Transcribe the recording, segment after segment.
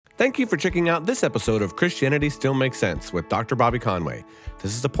Thank you for checking out this episode of Christianity Still Makes Sense with Dr. Bobby Conway.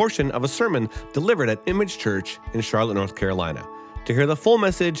 This is a portion of a sermon delivered at Image Church in Charlotte, North Carolina. To hear the full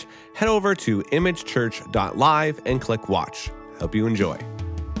message, head over to imagechurch.live and click watch. Hope you enjoy.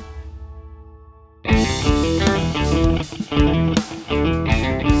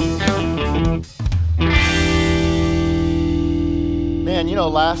 Man,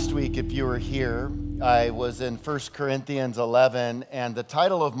 last week, if you were here, I was in 1 Corinthians 11, and the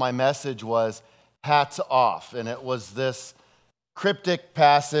title of my message was Hats Off. And it was this cryptic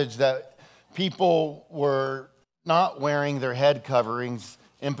passage that people were not wearing their head coverings,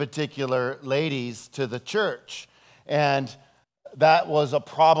 in particular ladies, to the church. And that was a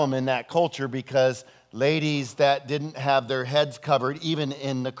problem in that culture because ladies that didn't have their heads covered, even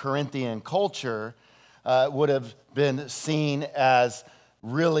in the Corinthian culture, would have been seen as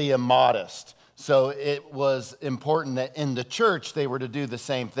really immodest. So it was important that in the church they were to do the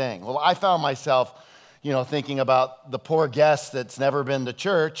same thing. Well, I found myself, thinking about the poor guest that's never been to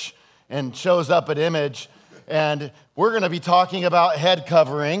church and shows up at Image, and we're going to be talking about head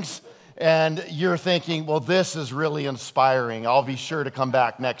coverings, and you're thinking, well, this is really inspiring. I'll be sure to come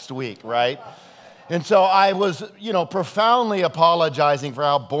back next week, right? And so I was, profoundly apologizing for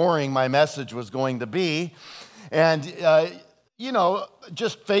how boring my message was going to be, and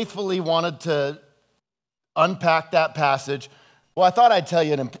just faithfully wanted to unpack that passage. Well, I thought I'd tell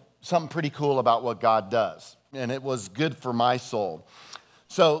you something pretty cool about what God does, and it was good for my soul.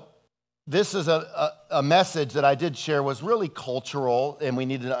 So this is a message that I did share was really cultural, and we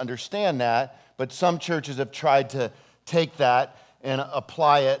needed to understand that, but some churches have tried to take that and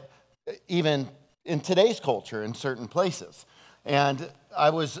apply it even in today's culture in certain places. And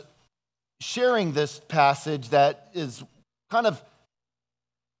I was sharing this passage that is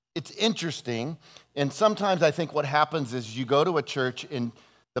it's interesting, and sometimes I think what happens is you go to a church and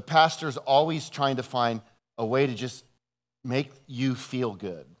the pastor's always trying to find a way to just make you feel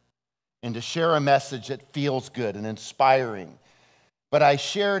good and to share a message that feels good and inspiring. But I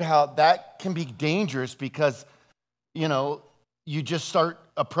shared how that can be dangerous because, you just start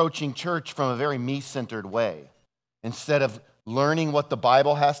approaching church from a very me-centered way instead of learning what the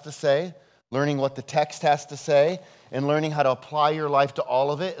Bible has to say, learning what the text has to say, and learning how to apply your life to all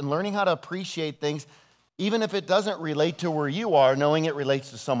of it, and learning how to appreciate things, even if it doesn't relate to where you are, knowing it relates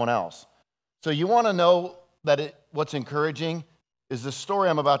to someone else. So you want to know that what's encouraging is the story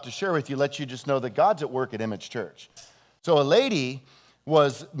I'm about to share with you, lets you just know that God's at work at Image Church. So a lady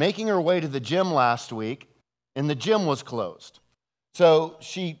was making her way to the gym last week, and the gym was closed. So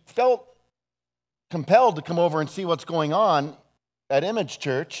she felt compelled to come over and see what's going on at Image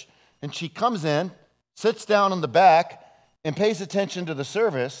Church, and she comes in, sits down in the back, and pays attention to the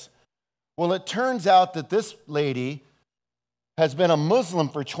service. Well, it turns out that this lady has been a Muslim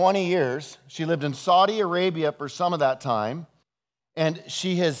for 20 years. She lived in Saudi Arabia for some of that time, and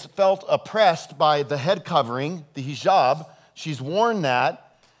she has felt oppressed by the head covering, the hijab. She's worn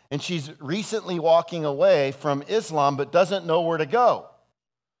that, and she's recently walking away from Islam but doesn't know where to go.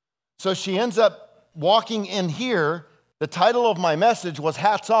 So she ends up walking in here. The title of my message was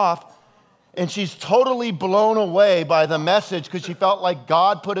Hats Off, and she's totally blown away by the message because she felt like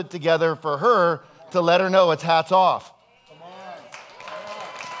God put it together for her to let her know it's hats off. Come on.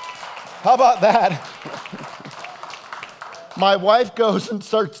 How about that? My wife goes and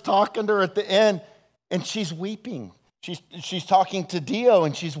starts talking to her at the end, and she's weeping. She's talking to Dio,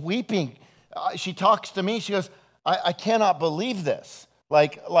 and she's weeping. She talks to me. She goes, I cannot believe this.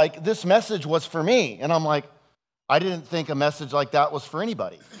 Like this message was for me. And I'm like, I didn't think a message like that was for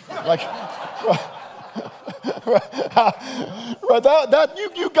anybody. You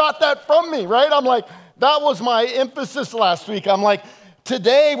got that from me, right? I'm like, that was my emphasis last week. I'm like,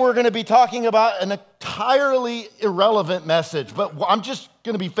 today we're going to be talking about an entirely irrelevant message, but I'm just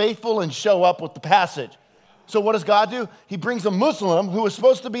going to be faithful and show up with the passage. So what does God do? He brings a Muslim who was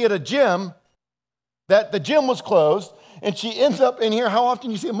supposed to be at a gym, that the gym was closed, and she ends up in here. How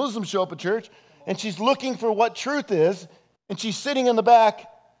often you see a Muslim show up at church? And she's looking for what truth is, and she's sitting in the back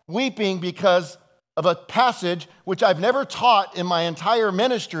weeping because of a passage which I've never taught in my entire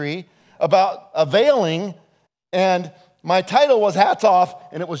ministry about availing, and my title was Hats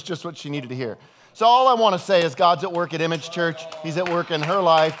Off, and it was just what she needed to hear. So all I want to say is God's at work at Image Church. He's at work in her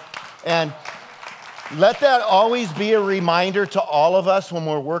life, and let that always be a reminder to all of us when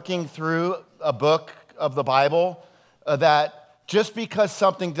we're working through a book of the Bible that just because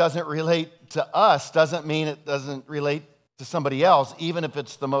something doesn't relate to us doesn't mean it doesn't relate to somebody else, even if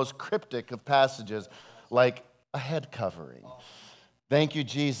it's the most cryptic of passages, like a head covering. Thank you,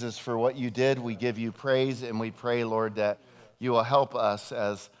 Jesus, for what you did. We give you praise, and we pray, Lord, that you will help us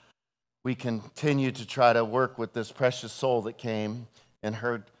as we continue to try to work with this precious soul that came and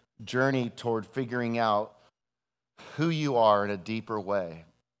her journey toward figuring out who you are in a deeper way.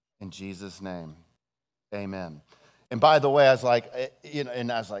 In Jesus' name, amen. And by the way, I was like,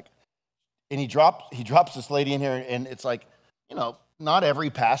 and he drops this lady in here, and it's like, not every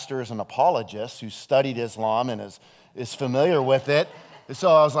pastor is an apologist who studied Islam and is familiar with it. So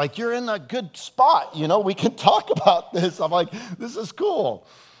I was like, you're in a good spot, we can talk about this. I'm like, this is cool.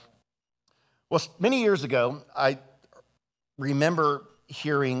 Well, many years ago, I remember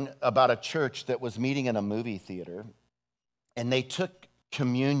hearing about a church that was meeting in a movie theater, and they took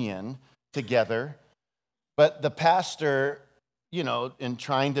communion together, but the pastor, in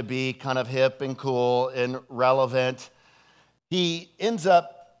trying to be kind of hip and cool and relevant, he ends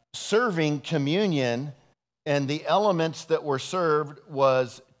up serving communion, and the elements that were served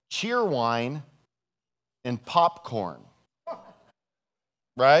was cheer wine and popcorn,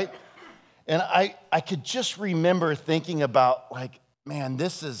 right? And I could just remember thinking about, like, man,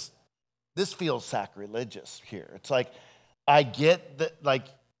 this feels sacrilegious here. It's like, I get that, like,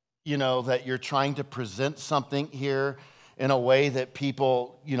 that you're trying to present something here in a way that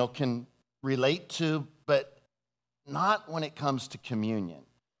people, can relate to, but not when it comes to communion,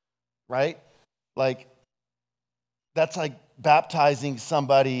 right? Like, that's like baptizing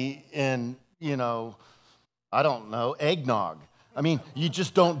somebody in, I don't know, eggnog. I mean, you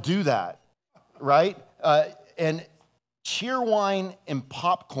just don't do that, right? And cheer wine and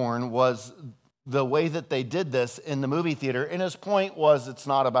popcorn was the way that they did this in the movie theater. And his point was, it's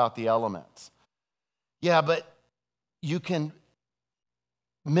not about the elements. Yeah, but you can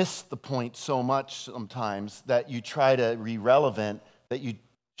miss the point so much sometimes that you try to be relevant, that you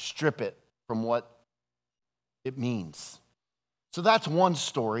strip it from what it means. So that's one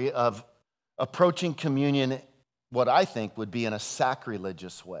story of approaching communion, what I think would be in a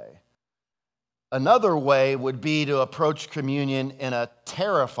sacrilegious way. Another way would be to approach communion in a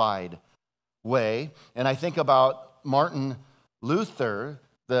terrified way. And I think about Martin Luther,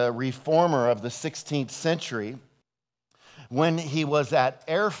 the reformer of the 16th century, when he was at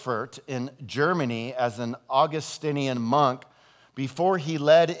Erfurt in Germany as an Augustinian monk. Before he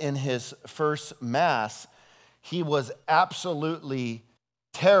led in his first Mass, he was absolutely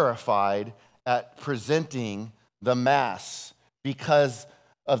terrified at presenting the Mass because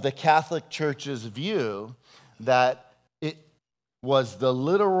of the Catholic Church's view that it was the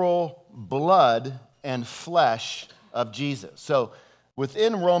literal blood and flesh of Jesus. So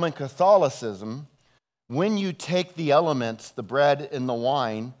within Roman Catholicism, when you take the elements, the bread and the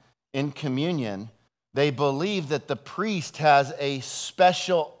wine, in communion, they believe that the priest has a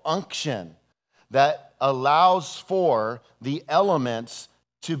special unction that allows for the elements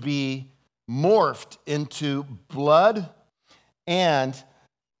to be morphed into blood and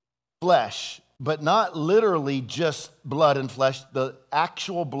flesh, but not literally just blood and flesh, the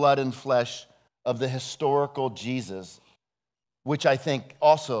actual blood and flesh of the historical Jesus, which I think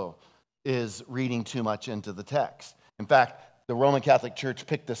also is reading too much into the text. In fact, the Roman Catholic Church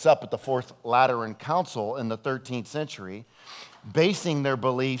picked this up at the Fourth Lateran Council in the 13th century, basing their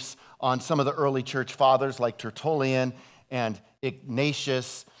beliefs on some of the early church fathers like Tertullian and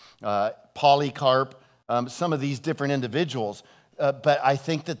Ignatius, Polycarp, some of these different individuals. But I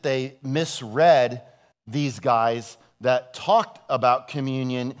think that they misread these guys that talked about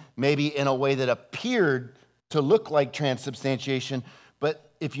communion maybe in a way that appeared to look like transubstantiation.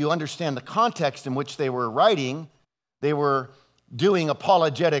 But if you understand the context in which they were writing, they were doing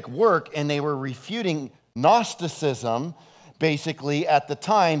apologetic work and they were refuting Gnosticism, basically, at the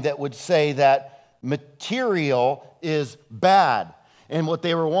time, that would say that material is bad. And what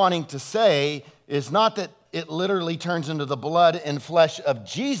they were wanting to say is not that it literally turns into the blood and flesh of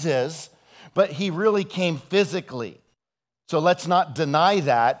Jesus, but he really came physically. So let's not deny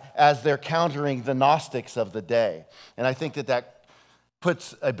that as they're countering the Gnostics of the day. And I think that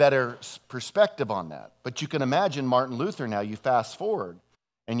puts a better perspective on that. But you can imagine Martin Luther now, you fast forward,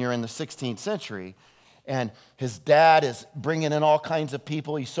 and you're in the 16th century, and his dad is bringing in all kinds of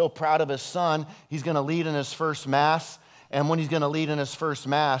people. He's so proud of his son. He's going to lead in his first Mass. And when he's going to lead in his first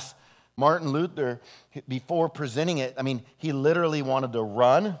Mass, Martin Luther, before presenting it, he literally wanted to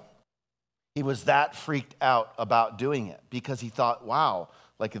run. He was that freaked out about doing it because he thought, wow,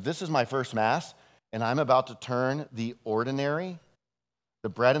 like if this is my first Mass and I'm about to turn the ordinary, the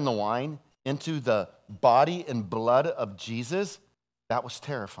bread and the wine, into the body and blood of Jesus, that was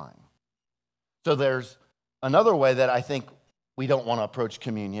terrifying. So there's another way that I think we don't want to approach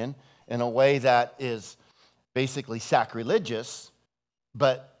communion, in a way that is basically sacrilegious,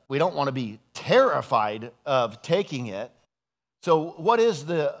 but we don't want to be terrified of taking it. So what is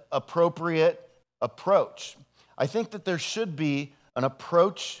the appropriate approach? I think that there should be an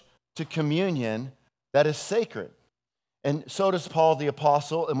approach to communion that is sacred. And so does Paul the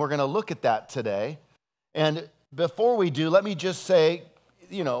Apostle, and we're going to look at that today. And before we do, let me just say,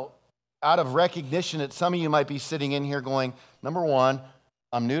 out of recognition that some of you might be sitting in here going, number one,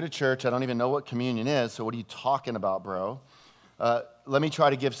 I'm new to church. I don't even know what communion is, so what are you talking about, bro? Let me try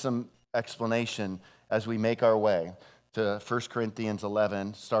to give some explanation as we make our way to 1 Corinthians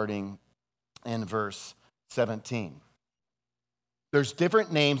 11, starting in verse 17. There's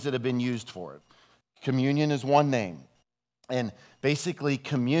different names that have been used for it. Communion is one name. And basically,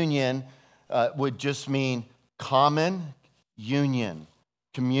 communion would just mean common union,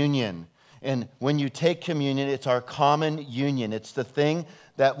 communion. And when you take communion, it's our common union. It's the thing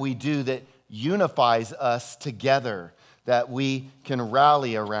that we do that unifies us together, that we can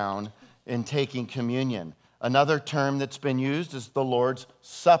rally around in taking communion. Another term that's been used is the Lord's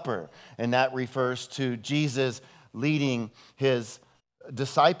Supper, and that refers to Jesus leading his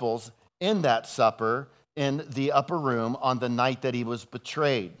disciples in that supper in the upper room on the night that he was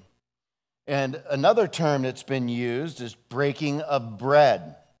betrayed. And another term that's been used is breaking of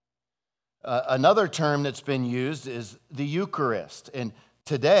bread. Another term that's been used is the Eucharist. And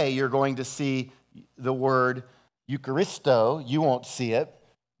today you're going to see the word Eucharisto. You won't see it,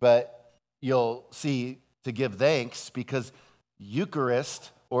 but you'll see to give thanks, because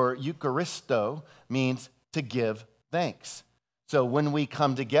Eucharist or Eucharisto means to give thanks. So when we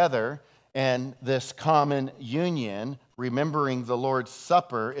come together and this common union, remembering the Lord's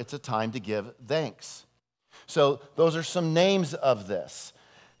Supper, it's a time to give thanks. So those are some names of this.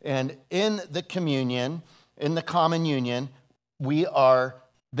 And in the communion, in the common union, we are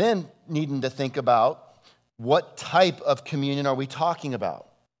then needing to think about what type of communion are we talking about.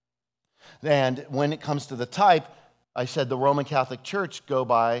 And when it comes to the type, I said the Roman Catholic Church go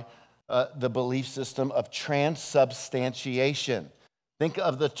by the belief system of transubstantiation. Think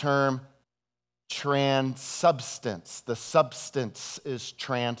of the term transubstance. The substance is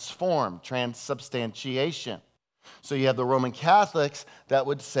transformed, transubstantiation. So you have the Roman Catholics that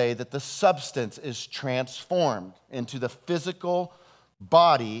would say that the substance is transformed into the physical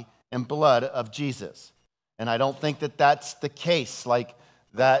body and blood of Jesus. And I don't think that that's the case. Like,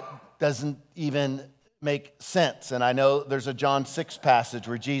 that doesn't even make sense. And I know there's a John 6 passage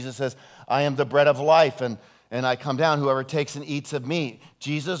where Jesus says, I am the bread of life, and I come down, whoever takes and eats of me.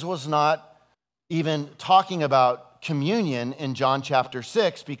 Jesus was not even talking about communion in John chapter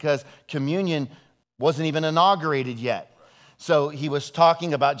 6, because communion wasn't even inaugurated yet. So he was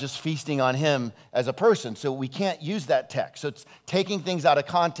talking about just feasting on him as a person. So we can't use that text. So it's taking things out of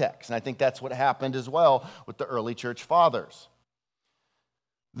context. And I think that's what happened as well with the early church fathers.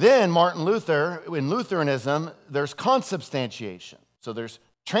 Then Martin Luther, in Lutheranism, there's consubstantiation. So there's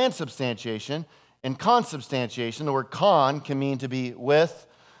transubstantiation and consubstantiation. The word con can mean to be with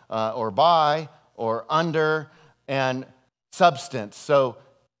or by or under, and substance. So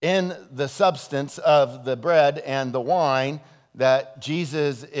in the substance of the bread and the wine, that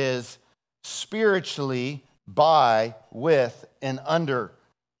Jesus is spiritually by, with, and under,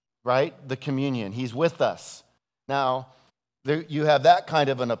 right? The communion. He's with us. Now, you have that kind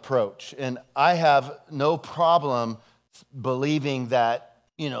of an approach. And I have no problem believing that,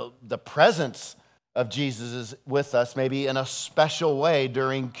 the presence of Jesus is with us, maybe in a special way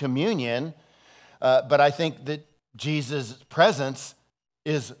during communion. But I think that Jesus' presence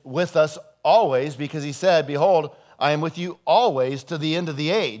is with us always, because he said, behold, I am with you always to the end of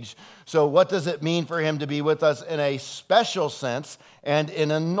the age. So what does it mean for him to be with us in a special sense and in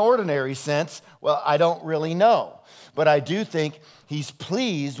an ordinary sense? Well, I don't really know. But I do think he's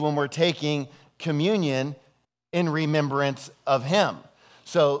pleased when we're taking communion in remembrance of him.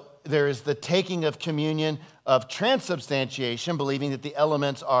 So there is the taking of communion of transubstantiation, believing that the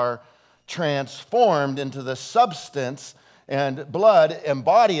elements are transformed into the substance and blood and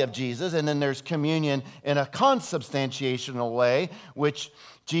body of Jesus. And then there's communion in a consubstantiational way, which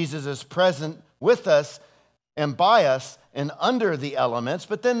Jesus is present with us and by us and under the elements.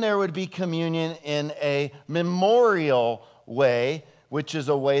 But then there would be communion in a memorial way, which is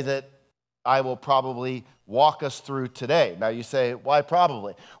a way that I will probably walk us through today. Now you say, why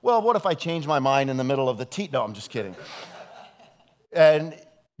probably? Well, what if I change my mind in the middle of the No, I'm just kidding. And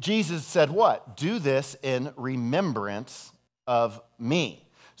Jesus said what? Do this in remembrance of me.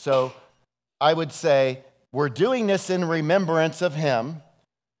 So I would say we're doing this in remembrance of him,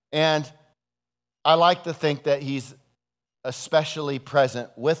 and I like to think that he's especially present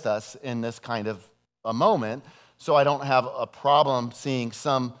with us in this kind of a moment, so I don't have a problem seeing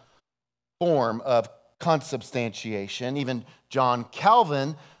some form of consubstantiation. Even John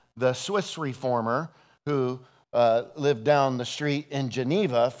Calvin, the Swiss reformer who lived down the street in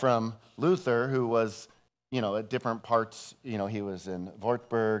Geneva from Luther, who was, at different parts, he was in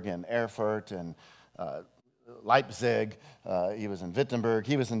Würzburg and Erfurt and Leipzig. He was in Wittenberg.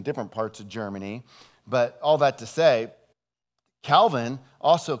 He was in different parts of Germany. But all that to say, Calvin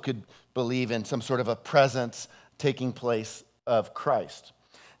also could believe in some sort of a presence taking place of Christ.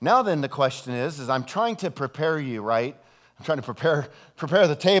 Now then, the question is I'm trying to prepare you, right? I'm trying to prepare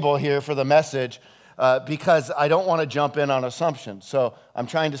the table here for the message because I don't want to jump in on assumptions. So I'm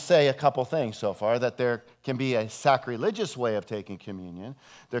trying to say a couple things so far, that there can be a sacrilegious way of taking communion.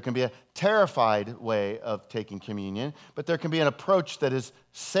 There can be a terrified way of taking communion, but there can be an approach that is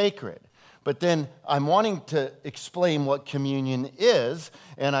sacred. But then I'm wanting to explain what communion is,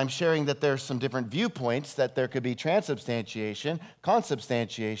 and I'm sharing that there's some different viewpoints, that there could be transubstantiation,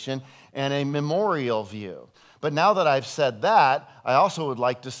 consubstantiation, and a memorial view. But now that I've said that, I also would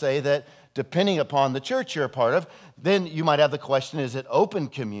like to say that depending upon the church you're a part of, then you might have the question, is it open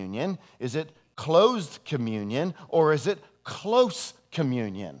communion? Is it closed communion? Or is it close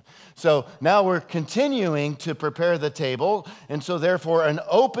communion? So now we're continuing to prepare the table, and so therefore an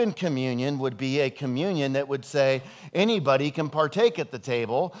open communion would be a communion that would say anybody can partake at the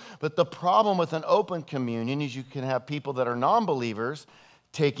table. But the problem with an open communion is you can have people that are non-believers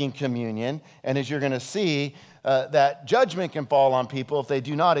taking communion, and as you're going to see, that judgment can fall on people if they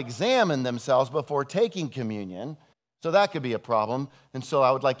do not examine themselves before taking communion. So that could be a problem, and so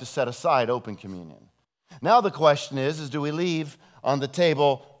I would like to set aside open communion. Now the question is do we leave on the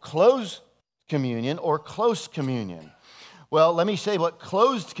table closed communion or close communion? Well, let me say what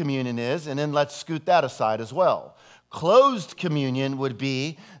closed communion is, and then let's scoot that aside as well. Closed communion would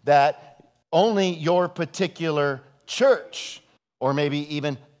be that only your particular church or maybe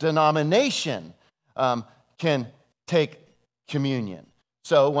even denomination can take communion.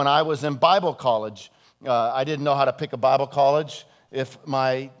 So when I was in Bible college, I didn't know how to pick a Bible college if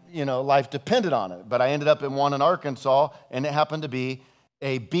my life depended on it. But I ended up in one in Arkansas, and it happened to be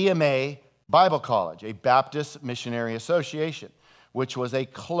a BMA Bible college, a Baptist Missionary Association, which was a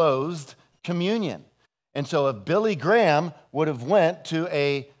closed communion. And so if Billy Graham would have went to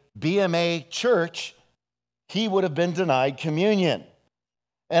a BMA church, he would have been denied communion.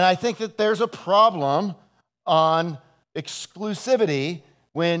 And I think that there's a problem on exclusivity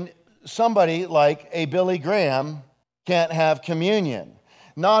when somebody like a Billy Graham can't have communion.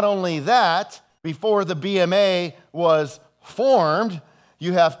 Not only that, before the BMA was formed,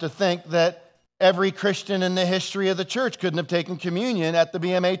 you have to think that every Christian in the history of the church couldn't have taken communion at the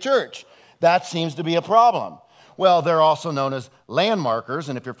BMA church. That seems to be a problem. Well, they're also known as landmarkers,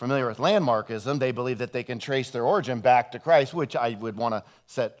 and if you're familiar with landmarkism, they believe that they can trace their origin back to Christ, which I would want to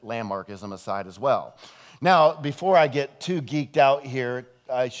set landmarkism aside as well. Now, before I get too geeked out here,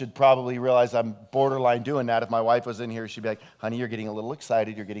 I should probably realize I'm borderline doing that. If my wife was in here, she'd be like, honey, you're getting a little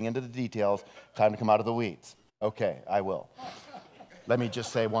excited. You're getting into the details. Time to come out of the weeds. Okay, I will. Let me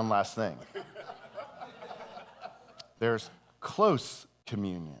just say one last thing. There's close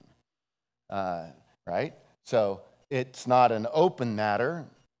communion, right? So it's not an open matter.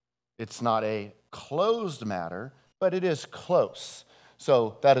 It's not a closed matter, but it is close.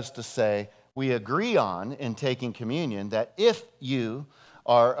 So that is to say, we agree on in taking communion that if you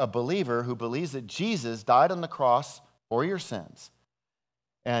are a believer who believes that Jesus died on the cross for your sins,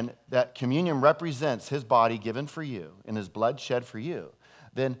 and that communion represents his body given for you and his blood shed for you,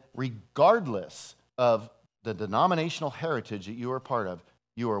 then regardless of the denominational heritage that you are part of,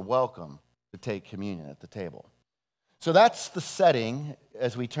 you are welcome to take communion at the table. So that's the setting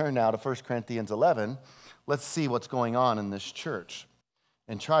as we turn now to 1 Corinthians 11. Let's see what's going on in this church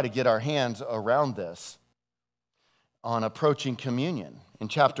and try to get our hands around this on approaching communion. In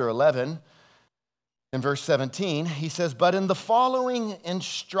chapter 11, in verse 17, he says, but in the following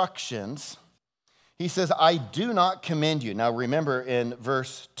instructions, he says, I do not commend you. Now remember in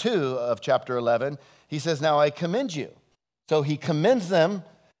verse 2 of chapter 11, he says, now I commend you. So he commends them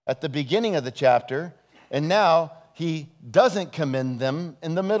at the beginning of the chapter, and now he doesn't commend them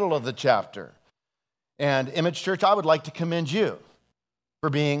in the middle of the chapter. And Image Church, I would like to commend you for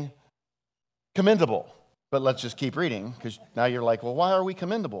being commendable. But let's just keep reading, because now you're like, well, why are we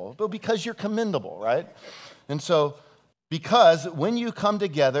commendable? Well, because you're commendable, right? And so, because when you come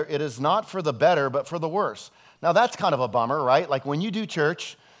together, it is not for the better, but for the worse. Now, that's kind of a bummer, right? Like when you do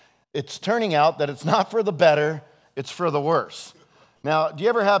church, it's turning out that it's not for the better, it's for the worse. Now, do you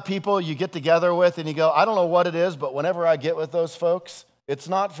ever have people you get together with and you go, I don't know what it is, but whenever I get with those folks, it's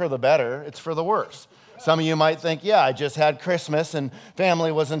not for the better, it's for the worse. Some of you might think, yeah, I just had Christmas and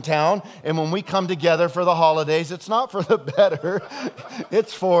family was in town. And when we come together for the holidays, it's not for the better,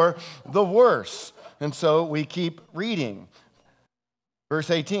 it's for the worse. And so we keep reading. Verse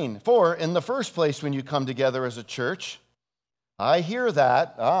 18, for in the first place, when you come together as a church, I hear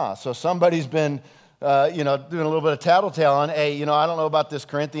that. So somebody's been, doing a little bit of tattletale on, hey, I don't know about this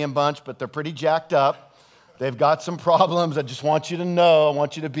Corinthian bunch, but they're pretty jacked up. They've got some problems. I just want you to know. I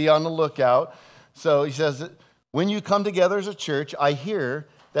want you to be on the lookout. So he says, when you come together as a church, I hear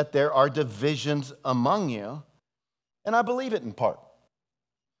that there are divisions among you, and I believe it in part.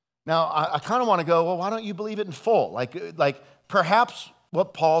 Now, I kind of want to go, well, why don't you believe it in full? Like perhaps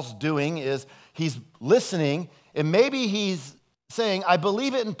what Paul's doing is he's listening, and maybe he's saying, I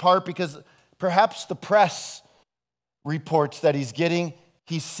believe it in part because perhaps the press reports that he's getting,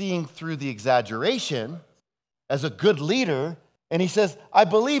 he's seeing through the exaggeration as a good leader, and he says, I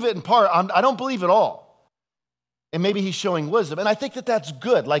believe it in part. I don't believe it all. And maybe he's showing wisdom. And I think that that's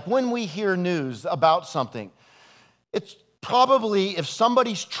good. Like when we hear news about something, it's probably, if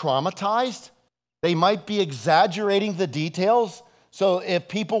somebody's traumatized, they might be exaggerating the details. So if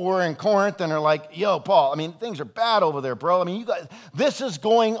people were in Corinth and are like, yo, Paul, things are bad over there, bro. You guys, this is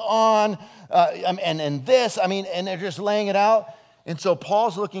going on, and this, and they're just laying it out. And so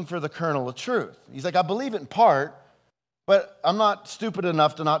Paul's looking for the kernel of truth. He's like, I believe it in part, but I'm not stupid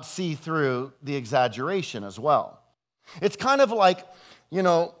enough to not see through the exaggeration as well. It's kind of like,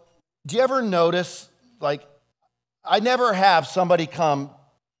 do you ever notice, like, I never have somebody come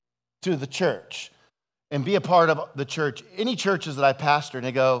to the church and be a part of the church, any churches that I pastor, and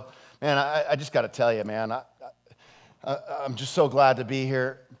they go, man, I just got to tell you, man, I'm just so glad to be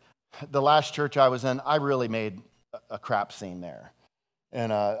here. The last church I was in, I really made a crap scene there.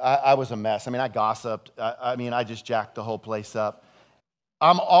 And I was a mess. I gossiped. I just jacked the whole place up.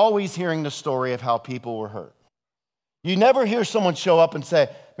 I'm always hearing the story of how people were hurt. You never hear someone show up and say,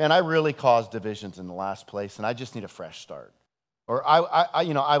 man, I really caused divisions in the last place, and I just need a fresh start. Or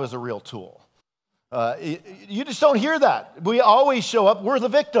I was a real tool. You just don't hear that. We always show up, we're the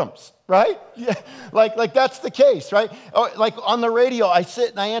victims, right? Yeah, like that's the case, right? Or like on the radio, I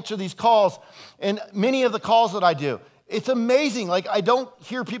sit and I answer these calls, and many of the calls that I do, it's amazing. Like I don't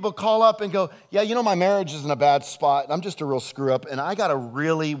hear people call up and go, yeah, my marriage is in a bad spot, and I'm just a real screw up, and I got to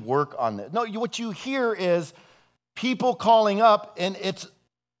really work on this. No, what you hear is people calling up, and it's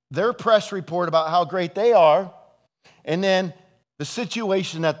their press report about how great they are, and then the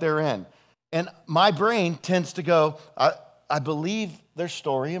situation that they're in. And my brain tends to go, I believe their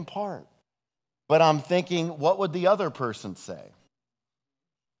story in part. But I'm thinking, what would the other person say?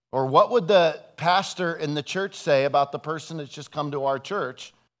 Or what would the pastor in the church say about the person that's just come to our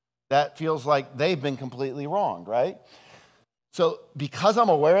church that feels like they've been completely wronged, right? So because I'm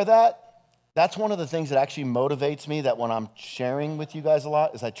aware of that, that's one of the things that actually motivates me, that when I'm sharing with you guys a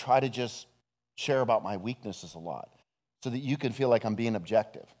lot, is I try to just share about my weaknesses a lot so that you can feel like I'm being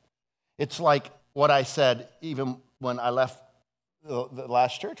objective. It's like what I said even when I left the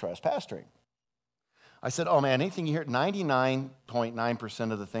last church where I was pastoring. I said, oh man, anything you hear,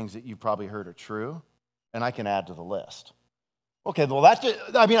 99.9% of the things that you probably heard are true, and I can add to the list. Okay, well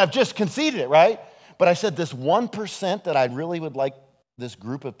I've just conceded it, right? But I said this 1% that I really would like this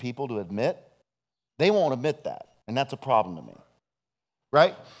group of people to admit, they won't admit that, and that's a problem to me,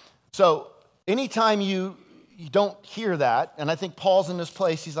 right? So anytime you don't hear that, and I think Paul's in this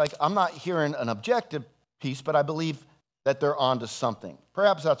place, he's like, I'm not hearing an objective piece, but I believe that they're onto something.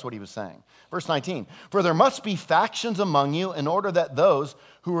 Perhaps that's what he was saying. Verse 19, for there must be factions among you in order that those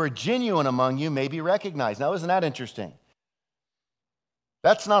who are genuine among you may be recognized. Now, isn't that interesting?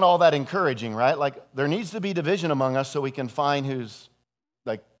 That's not all that encouraging, right? Like, there needs to be division among us so we can find who's,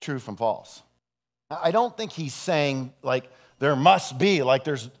 like, true from false. I don't think he's saying, like, there must be, like,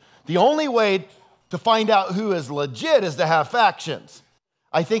 there's the only way to find out who is legit is to have factions.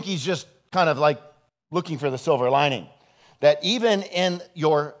 I think he's just kind of like looking for the silver lining. That even in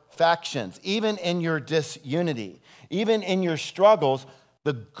your factions, even in your disunity, even in your struggles,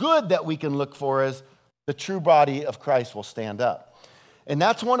 the good that we can look for is the true body of Christ will stand up. And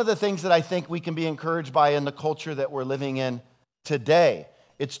that's one of the things that I think we can be encouraged by in the culture that we're living in today.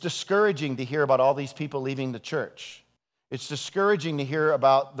 It's discouraging to hear about all these people leaving the church. It's discouraging to hear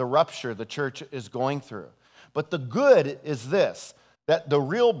about the rupture the church is going through. But the good is this, that the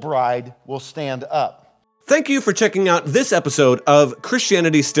real bride will stand up. Thank you for checking out this episode of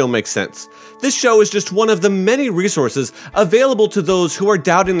Christianity Still Makes Sense. This show is just one of the many resources available to those who are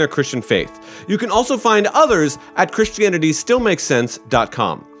doubting their Christian faith. You can also find others at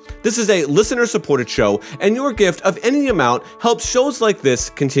ChristianityStillMakesSense.com. This is a listener-supported show, and your gift of any amount helps shows like this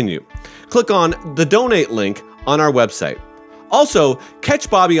continue. Click on the donate link on our website. Also, catch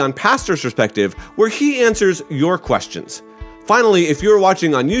Bobby on Pastor's Perspective, where he answers your questions. Finally, if you're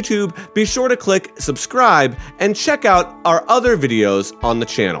watching on YouTube, be sure to click subscribe and check out our other videos on the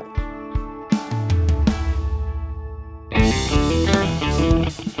channel.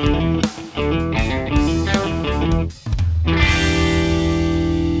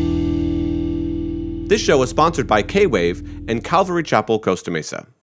 This show is sponsored by K-Wave and Calvary Chapel, Costa Mesa.